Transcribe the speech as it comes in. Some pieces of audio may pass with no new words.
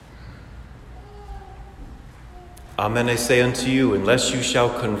Amen, I say unto you, unless you shall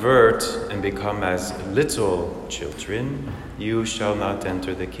convert and become as little children, you shall not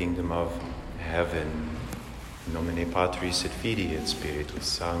enter the kingdom of heaven. In nomine Patris et Filii et Spiritus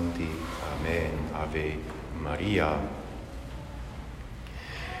Sancti. Amen. Ave Maria.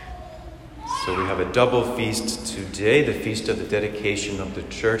 So we have a double feast today, the feast of the dedication of the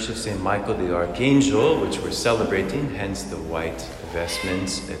Church of St. Michael the Archangel, which we're celebrating, hence the white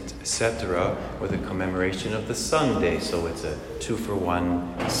vestments, etc., with a commemoration of the Sunday. So it's a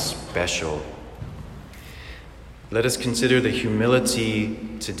 2-for-1 special. Let us consider the humility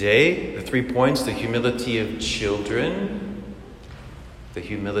today, the 3 points: the humility of children, the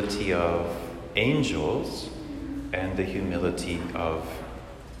humility of angels, and the humility of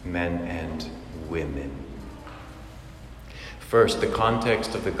men and women. First, the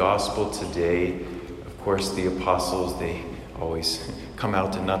context of the gospel today. Of course, the apostles, they always come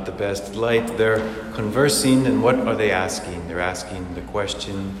out in not the best light. They're conversing, and what are they asking? They're asking the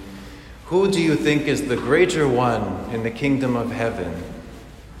question, who do you think is the greater one in the kingdom of heaven?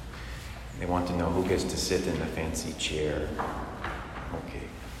 They want to know who gets to sit in the fancy chair. Okay.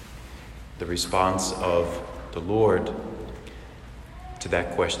 The response of the Lord to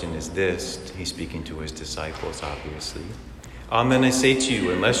that question is this. He's speaking to his disciples, obviously. Amen, I say to you,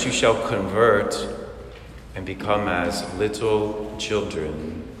 unless you shall convert and become as little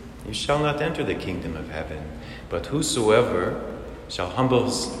children, you shall not enter the kingdom of heaven. But whosoever shall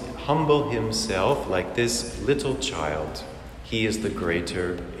humble himself like this little child, he is the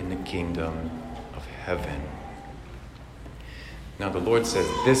greater in the kingdom of heaven. Now the Lord says,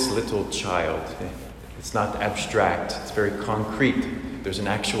 this little child. It's not abstract, it's very concrete. There's an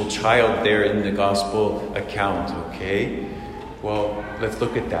actual child there in the gospel account, okay? Well, let's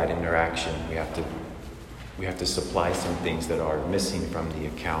look at that interaction. We have to supply some things that are missing from the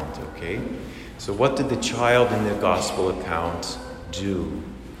account, okay? So what did the child in the gospel account do?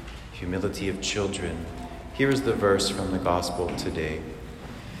 Humility of children. Here is the verse from the gospel today.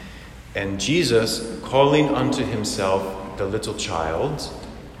 And Jesus, calling unto himself the little child.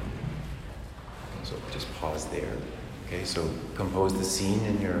 So just pause there. Okay, so compose the scene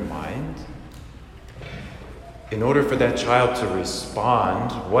in your mind. In order for that child to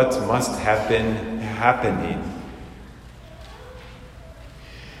respond, what must have been happening?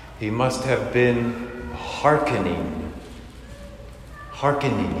 He must have been hearkening.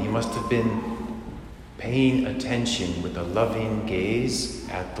 He must have been paying attention with a loving gaze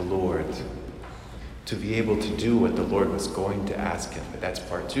at the Lord to be able to do what the Lord was going to ask him. But that's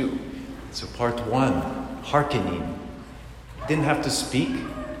part 2. So part 1, hearkening. Didn't have to speak,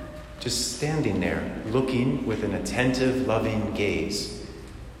 just standing there, looking with an attentive, loving gaze,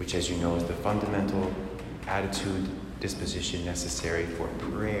 which, as you know, is the fundamental attitude, disposition necessary for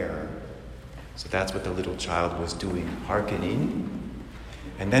prayer. So that's what the little child was doing, hearkening.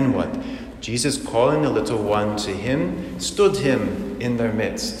 And then what? Jesus, calling the little one to him, stood him in their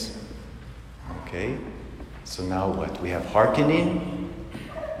midst. Okay? So now what? We have hearkening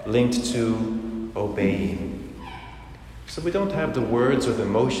linked to obeying. So we don't have the words or the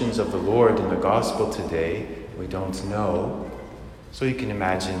motions of the Lord in the gospel today. We don't know. So you can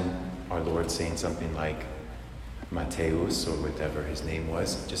imagine our Lord saying something like, Matthäus, or whatever his name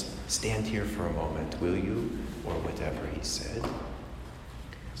was, just stand here for a moment, will you? Or whatever he said.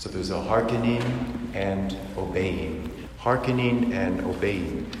 So there's a hearkening and obeying. Hearkening and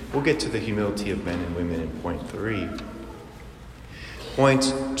obeying. We'll get to the humility of men and women in point 3.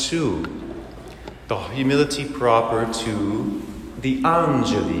 Point 2. The humility proper to the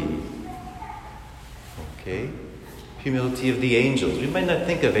angeli. Okay? Humility of the angels. We might not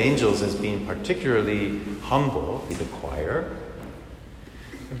think of angels as being particularly humble, the choir,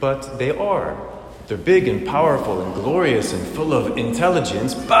 but they are. They're big and powerful and glorious and full of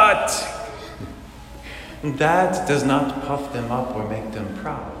intelligence, but that does not puff them up or make them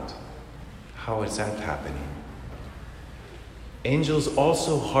proud. How is that happening? Angels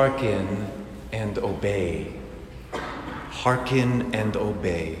also hearken and obey. Hearken and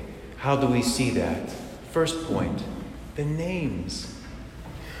obey. How do we see that? First point, the names.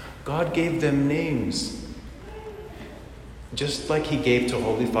 God gave them names. Just like he gave to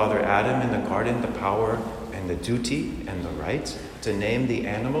Holy Father Adam in the garden the power and the duty and the right to name the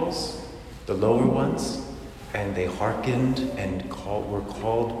animals, the lower ones, and they hearkened and were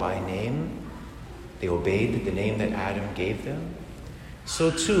called by name. They obeyed the name that Adam gave them.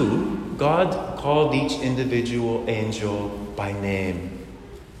 So too, God called each individual angel by name.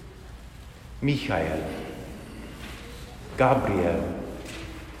 Michael, Gabriel,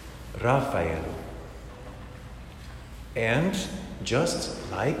 Raphael. And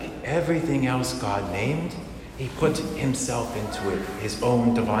just like everything else God named, He put himself into it, his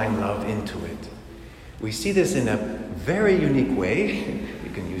own divine love into it. We see this in a very unique way. We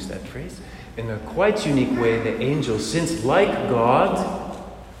can use that phrase. In a quite unique way, the angels, since like God,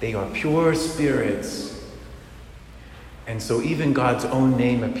 they are pure spirits. And so even God's own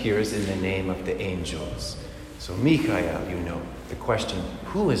name appears in the name of the angels. So Michael, you know, the question,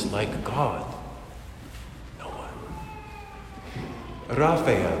 who is like God? No one.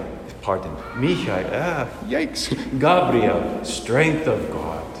 Raphael, pardon, Michael, Gabriel, strength of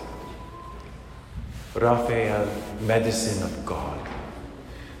God. Raphael, medicine of God.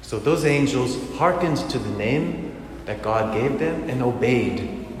 So those angels hearkened to the name that God gave them and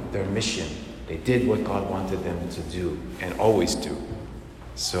obeyed their mission. They did what God wanted them to do and always do.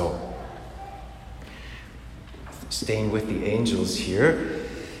 So, staying with the angels here,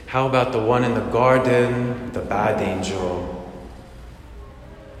 how about the one in the garden, the bad angel?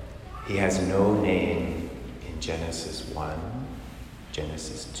 He has no name in Genesis 1,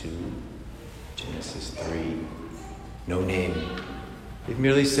 Genesis 2, Genesis 3. No name. It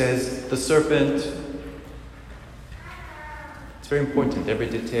merely says, the serpent. It's very important, every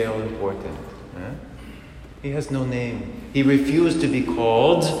detail important. He has no name. He refused to be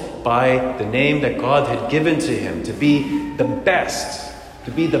called by the name that God had given to him, to be the best,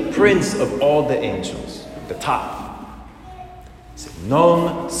 to be the prince of all the angels, the top. He said,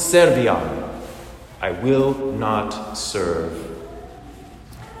 non serviam. I will not serve.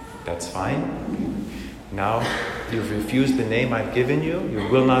 That's fine. Now you've refused the name I've given you. You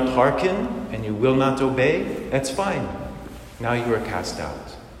will not hearken and you will not obey. That's fine. Now you are cast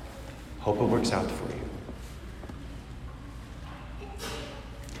out. Hope it works out for you.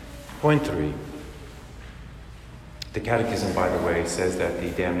 Point 3. The Catechism, by the way, says that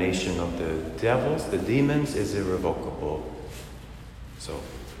the damnation of the devils, the demons, is irrevocable. So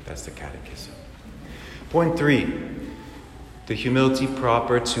that's the Catechism. Point 3. The humility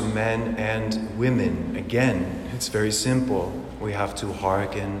proper to men and women. Again, it's very simple. We have to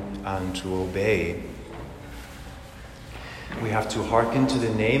hearken and to obey. We have to hearken to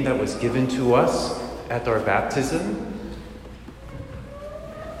the name that was given to us at our baptism,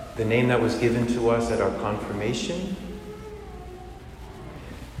 the name that was given to us at our confirmation,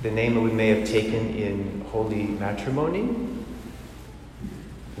 the name that we may have taken in holy matrimony,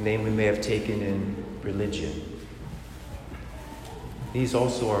 the name we may have taken in religion. These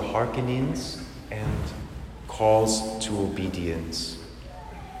also are hearkenings and calls to obedience.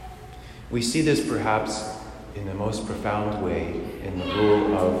 We see this perhaps in the most profound way in the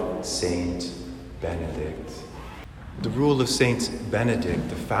rule of Saint Benedict. The rule of Saint Benedict,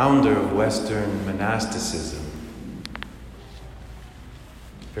 the founder of Western monasticism.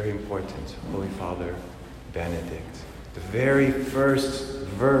 Very important, Holy Father Benedict. The very first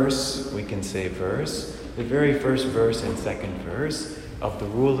verse, we can say verse, the very first verse and second verse of the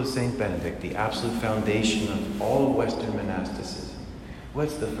rule of Saint Benedict, the absolute foundation of all Western monasticism.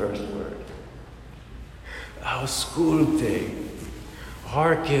 What's the first word? Ausculte,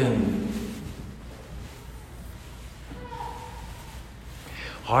 hearken.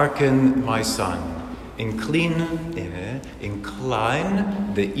 Hearken, my son, incline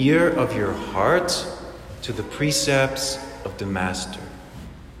the ear of your heart to the precepts of the Master.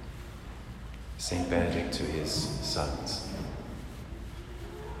 Saint Benedict to his sons.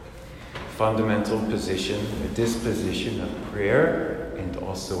 Fundamental position, a disposition of prayer and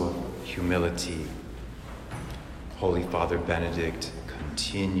also of humility. Holy Father Benedict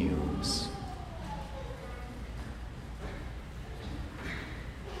continues.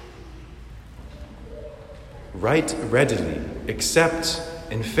 Right readily, accept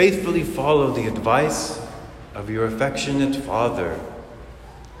and faithfully follow the advice of your affectionate Father,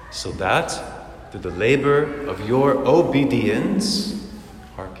 so that through the labor of your obedience,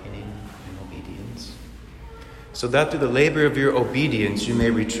 hearkening and obedience, so that through the labor of your obedience you may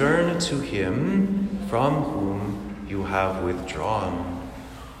return to him from whom you have withdrawn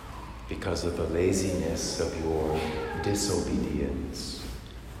because of the laziness of your disobedience.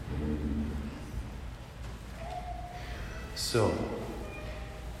 So,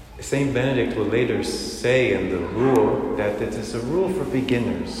 Saint Benedict will later say in the rule that it is a rule for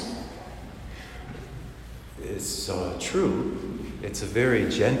beginners. It's true. It's a very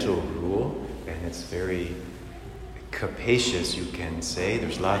gentle rule, and it's very capacious, you can say.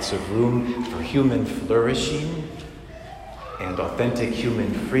 There's lots of room for human flourishing and authentic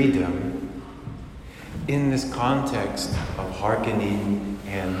human freedom in this context of hearkening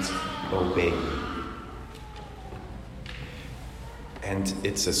and obeying. And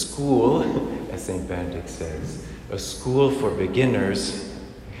it's a school, as St. Benedict says, a school for beginners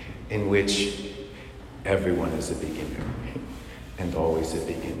in which Everyone is a beginner, and always a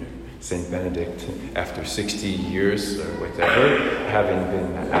beginner. Saint Benedict, after 60 years or whatever, having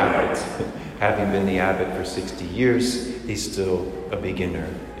been the abbot for 60 years, he's still a beginner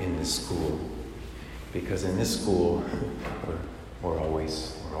in this school. Because in this school, we're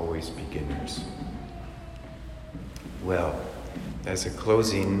always beginners. Well, as a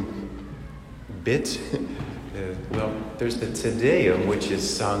closing bit, there's the Te Deum, which is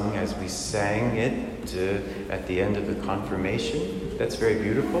sung as we sang it at the end of the confirmation. That's very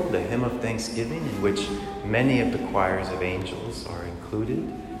beautiful, the hymn of thanksgiving, in which many of the choirs of angels are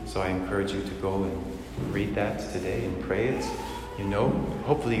included. So I encourage you to go and read that today and pray it.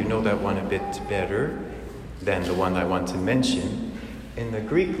 Hopefully you know that one a bit better than the one I want to mention. In the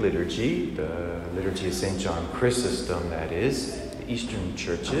Greek liturgy, the liturgy of St. John Chrysostom, that is, the Eastern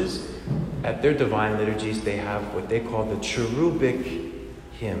churches, at their divine liturgies, they have what they call the cherubic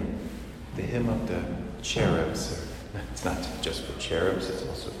hymn, the hymn of the cherubs. It's not just for cherubs, it's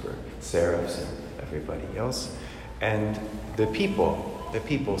also for seraphs and everybody else. And the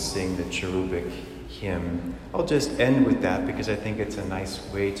people sing the cherubic hymn. I'll just end with that because I think it's a nice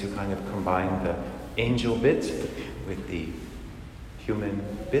way to kind of combine the angel bit with the human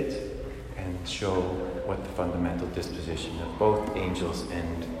bit and show what the fundamental disposition of both angels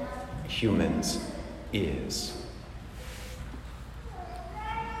and humans is.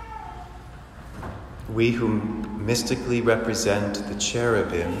 We who mystically represent the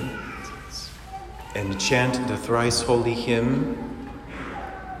cherubim and chant the thrice holy hymn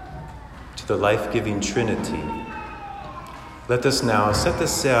to the life-giving Trinity, let us now set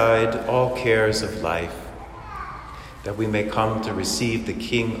aside all cares of life, that we may come to receive the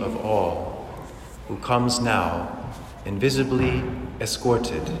King of all, who comes now, invisibly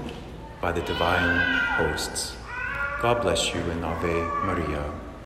escorted by the divine hosts. God bless you and Ave Maria.